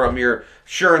service from your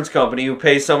insurance company who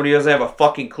pays somebody who doesn't have a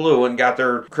fucking clue and got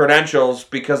their credentials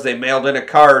because they mailed in a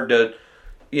card to,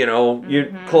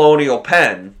 Colonial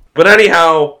Penn. But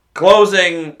anyhow,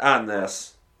 closing on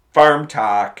this, Farm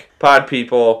Talk, pod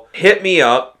people, hit me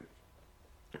up,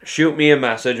 shoot me a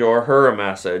message or her a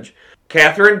message.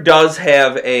 Catherine does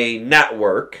have a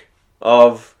network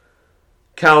of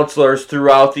counselors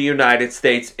throughout the United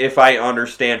States, if I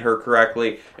understand her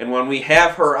correctly. And when we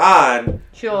have her on,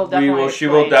 she will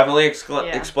definitely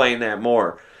explain that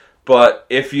more. But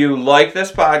if you like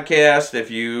this podcast, if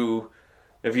you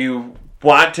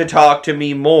want to talk to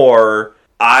me more,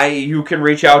 you can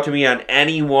reach out to me on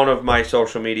any one of my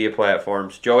social media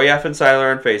platforms. Joey F. and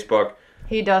Siler on Facebook.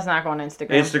 He does not go on Instagram.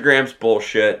 Instagram's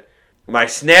bullshit. My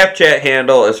Snapchat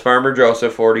handle is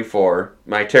FarmerJoseph44.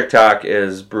 My TikTok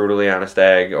is Brutally Honest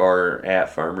Ag or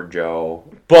at FarmerJoe.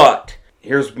 But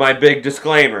here's my big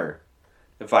disclaimer.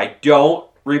 If I don't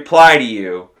reply to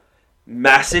you,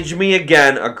 message me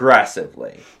again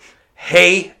aggressively.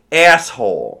 Hey,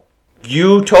 asshole.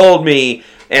 You told me,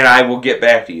 and I will get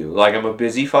back to you. Like, I'm a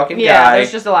busy fucking guy. Yeah,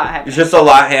 there's just a lot happening. There's just a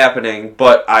lot happening,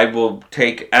 but I will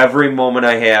take every moment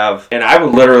I have, and I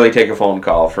would literally take a phone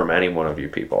call from any one of you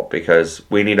people, because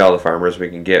we need all the farmers we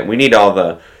can get. We need all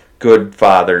the good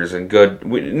fathers and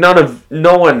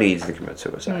no one needs to commit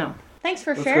suicide. No. Thanks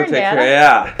for sharing, Dad.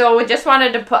 Yeah. So I just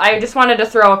wanted to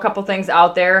throw a couple things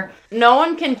out there. No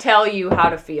one can tell you how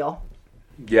to feel.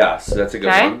 Yes, that's a good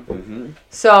one. Mm-hmm.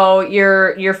 So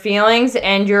your feelings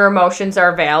and your emotions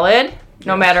are valid,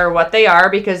 no matter what they are,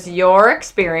 because your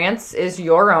experience is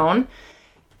your own.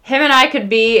 Him and I could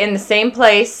be in the same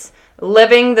place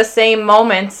living the same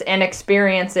moments and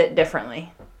experience it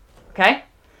differently. Okay?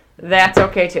 That's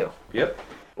okay too. Yep.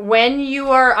 When you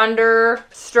are under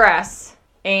stress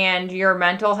and your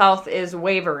mental health is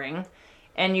wavering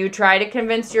and you try to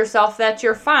convince yourself that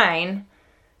you're fine,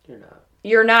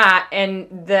 you're not, and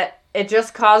that it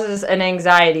just causes an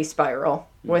anxiety spiral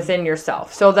within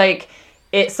yourself. So like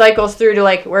it cycles through to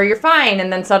like where you're fine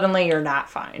and then suddenly you're not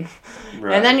fine.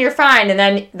 Right. And then you're fine and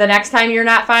then the next time you're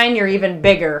not fine, you're even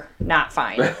bigger not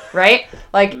fine, right?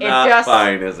 Like not it just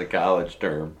fine is a college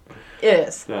term. It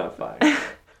is. Not fine.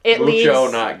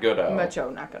 Mucho not good-o. Mucho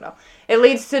not good-o. It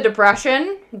leads to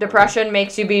depression. Depression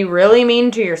makes you be really mean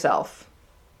to yourself.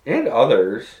 And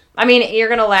others. I mean, you're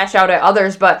going to lash out at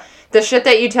others, but the shit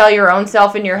that you tell your own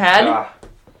self in your head,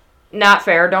 not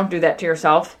fair. Don't do that to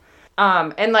yourself.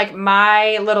 And, like,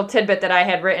 my little tidbit that I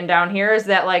had written down here is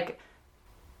that, like,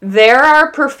 there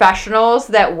are professionals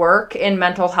that work in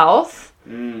mental health,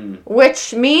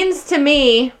 which means to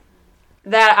me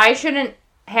that I shouldn't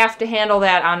have to handle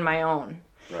that on my own.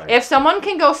 Right. If someone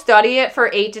can go study it for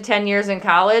 8 to 10 years in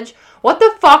college, what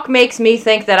the fuck makes me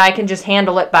think that I can just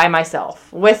handle it by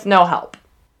myself with no help?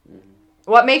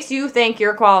 What makes you think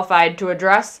you're qualified to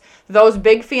address those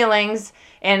big feelings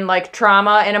and like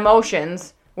trauma and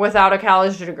emotions without a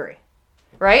college degree?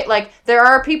 Right? Like there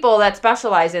are people that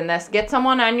specialize in this. Get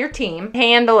someone on your team,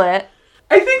 handle it.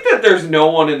 I think that there's no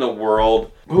one in the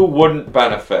world who wouldn't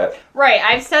benefit. Right.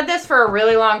 I've said this for a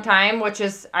really long time, which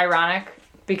is ironic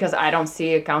because I don't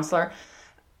see a counselor.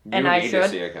 And I should. To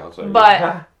see a counselor.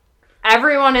 But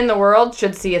everyone in the world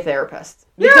should see a therapist.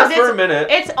 Yeah, for a minute.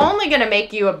 It's only going to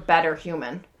make you a better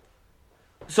human.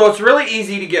 So it's really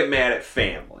easy to get mad at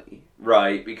family,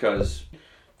 right? Because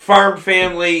farm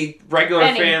family,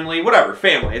 regular family, whatever,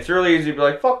 family. It's really easy to be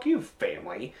like, fuck you,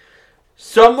 family.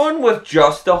 Someone with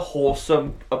just a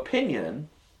wholesome opinion.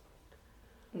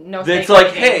 No that's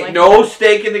like, hey, no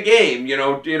stake in the game. You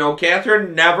know,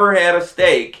 Catherine never had a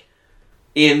stake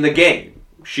in the game.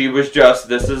 She was just,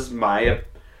 this is my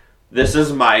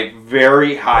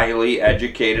very highly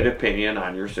educated opinion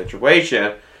on your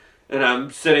situation. And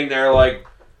I'm sitting there like,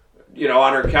 you know,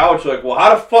 on her couch like, well,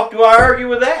 how the fuck do I argue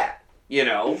with that? You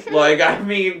know, like, I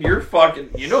mean, you're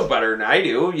fucking, you know better than I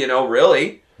do, you know,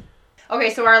 really.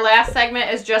 Okay, so our last segment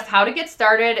is just how to get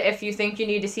started if you think you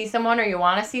need to see someone or you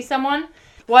want to see someone.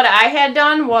 What I had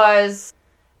done was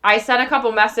I sent a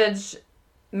couple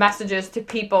messages to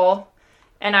people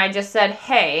and I just said,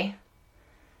 hey,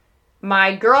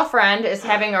 my girlfriend is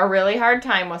having a really hard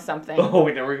time with something. Oh,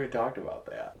 we never even talked about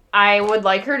that. I would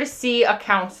like her to see a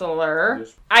counselor.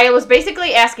 I was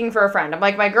basically asking for a friend. I'm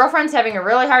like, my girlfriend's having a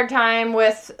really hard time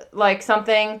with, like,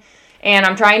 something, and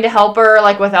I'm trying to help her,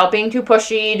 like, without being too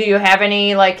pushy. Do you have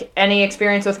any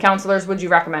experience with counselors? Would you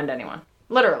recommend anyone?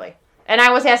 Literally. And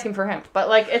I was asking for him. But,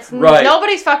 like, it's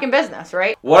nobody's fucking business,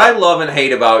 right? What I love and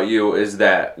hate about you is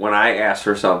that when I ask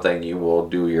for something, you will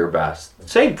do your best.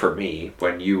 Same for me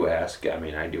when you ask. I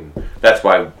mean, I do. That's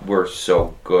why we're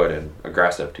so good and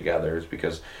aggressive together, is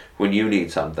because when you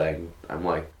need something, I'm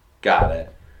like, got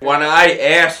it. When I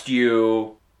asked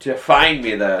you to find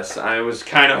me this, I was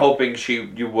kind of hoping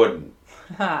you wouldn't.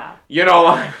 You know,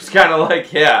 I was kind of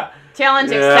like, yeah.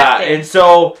 Challenge accepted. And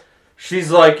so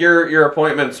she's like, your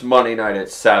appointment's Monday night at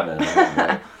 7. I'm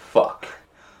like, fuck.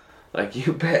 Like,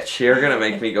 you bitch, you're going to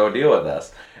make me go deal with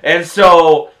this. And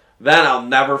so then I'll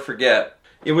never forget.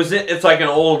 It's like an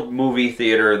old movie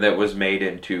theater that was made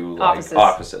into like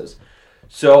offices.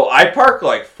 So I park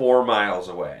like 4 miles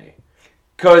away.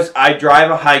 Because I drive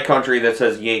a high country that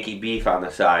says Yankee Beef on the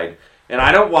side. And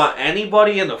I don't want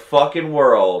anybody in the fucking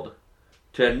world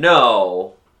to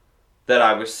know that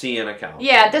I was seeing a counselor.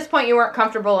 Yeah, at this point you weren't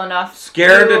comfortable enough.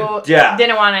 Scared to death.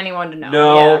 Didn't want anyone to know.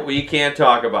 No, we can't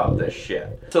talk about this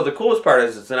shit. So the coolest part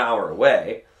is it's an hour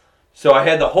away. So I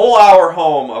had the whole hour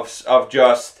home of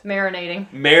just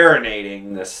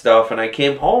marinating this stuff. And I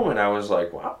came home and I was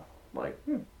like, wow. I'm like,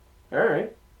 all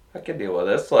right, I can deal with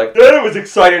this. Like, then I was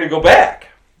excited to go back.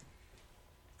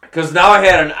 Because now I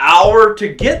had an hour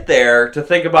to get there to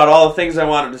think about all the things I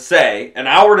wanted to say, an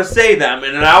hour to say them,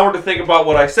 and an hour to think about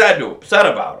what I said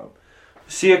about them.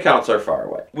 See a counselor far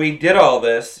away. We did all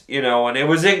this, you know, and it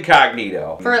was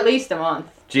incognito. For at least a month.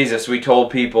 Jesus, we told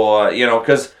people, you know,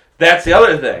 because that's the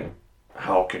other thing.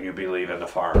 How can you be leaving the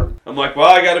farm? I'm like, well,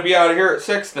 I got to be out of here at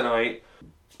 6 tonight.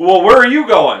 Well, where are you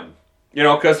going? You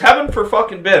know, because heaven for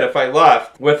fucking bid if I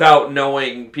left without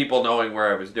people knowing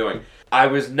where I was doing. I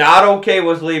was not okay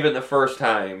with leaving the first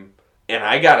time, and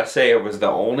I gotta say it was the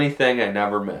only thing I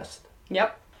never missed.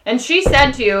 Yep. And she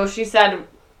said to you,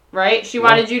 right? She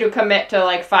wanted you to commit to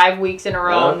like 5 weeks in a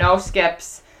row, no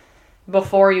skips.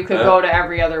 before you could go to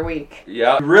every other week.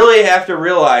 Yeah, you really have to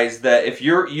realize that if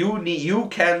you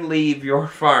can leave your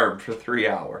farm for 3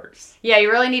 hours. Yeah,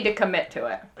 you really need to commit to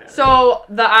it. So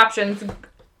the options: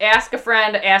 ask a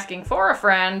friend, asking for a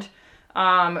friend,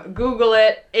 Google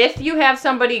it. If you have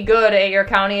somebody good at your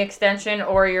county extension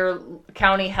or your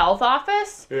county health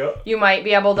office, you might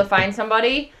be able to find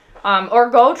somebody. Or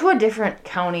go to a different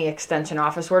county extension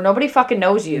office where nobody fucking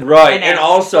knows you. Right, and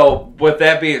also, with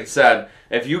that being said,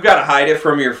 if you gotta hide it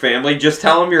from your family, just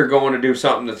tell them you're going to do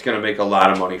something that's gonna make a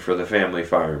lot of money for the family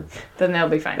farm. Then they'll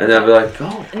be fine. And they'll be like,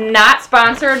 go. Not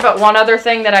sponsored, but one other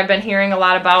thing that I've been hearing a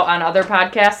lot about on other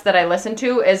podcasts that I listen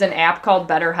to is an app called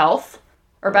Better Health.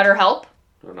 Or BetterHelp.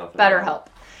 BetterHelp.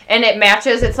 And it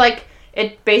matches,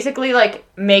 it basically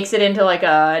makes it into like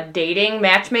a dating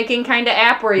matchmaking kind of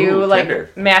app where you Tinder.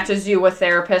 matches you with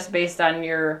therapists based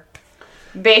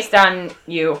on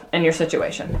you and your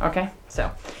situation. Okay? So,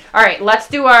 all right, let's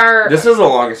do our This is the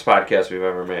longest podcast we've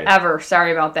ever made. ever.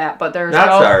 Sorry about that, but there's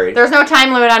sorry. There's no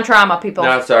time limit on trauma, people.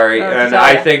 Not sorry. And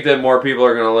sorry. I think that more people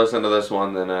are going to listen to this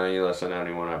one than you listen to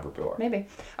anyone ever before. Maybe.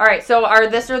 All right, so our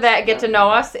this or that get to know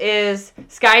us is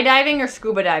skydiving or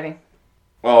scuba diving?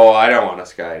 Oh, I don't want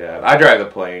to skydive. I drive the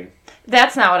plane.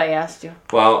 That's not what I asked you.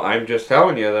 Well, I'm just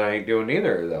telling you that I ain't doing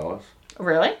either of those.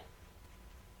 Really?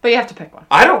 But you have to pick one.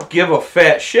 I don't give a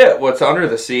fat shit what's under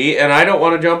the sea, and I don't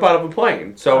want to jump out of a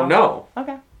plane. So, no.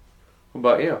 Okay. What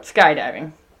about you?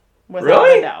 Skydiving. Without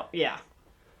Really? a doubt. Yeah.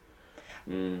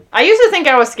 I used to think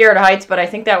I was scared of heights, but I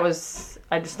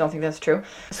just don't think that's true.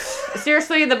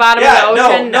 Seriously, the bottom of the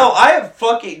ocean? No, I have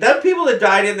fucking... Them people that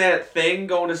died in that thing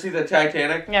going to see the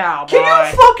Titanic. Yeah, Can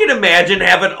you fucking imagine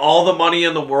having all the money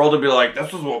in the world and be like,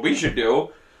 this is what we should do?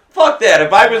 Fuck that.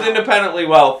 If I was independently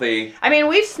wealthy... I mean,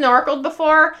 we've snorkeled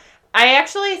before. I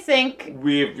actually think...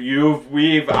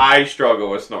 I struggle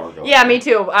with snorkeling. Yeah, me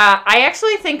too. I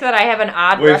actually think that I have an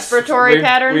odd respiratory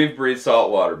pattern. We've breathed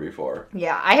salt water before.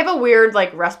 Yeah, I have a weird,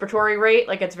 respiratory rate.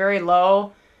 It's very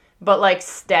low, but,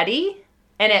 steady.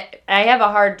 And I have a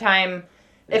hard time...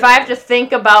 If I have to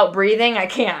think about breathing, I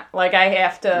can't. I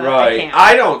have to... Right. I can't.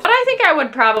 I don't... But I think I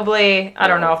would probably... I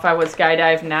don't know if I would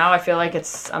skydive now. I feel like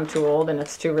I'm too old and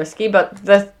it's too risky. But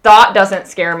the thought doesn't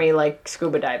scare me like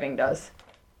scuba diving does.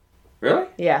 Really?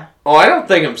 Yeah. Oh, I don't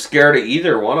think I'm scared of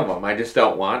either one of them. I just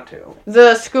don't want to.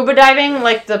 The scuba diving,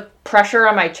 the pressure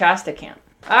on my chest, I can't.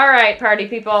 All right, party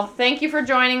people. Thank you for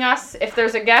joining us. If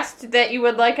there's a guest that you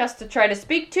would like us to try to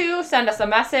speak to, send us a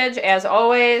message. As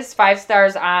always, 5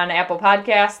 stars on Apple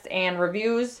Podcasts and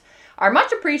reviews are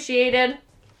much appreciated.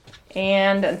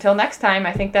 And until next time,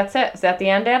 I think that's it. Is that the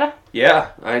end, Dada?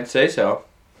 Yeah, I'd say so.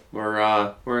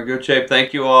 We're in good shape.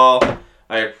 Thank you all.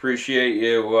 I appreciate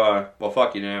you. Well,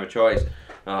 fuck, you didn't have a choice.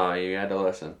 You had to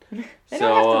listen. They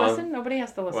don't have to listen. Nobody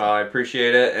has to listen. Well, I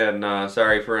appreciate it, and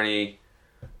sorry for any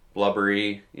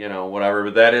blubbery, whatever.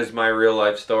 But that is my real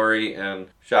life story, and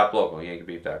shop local,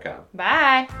 yankeebeef.com.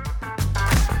 Bye.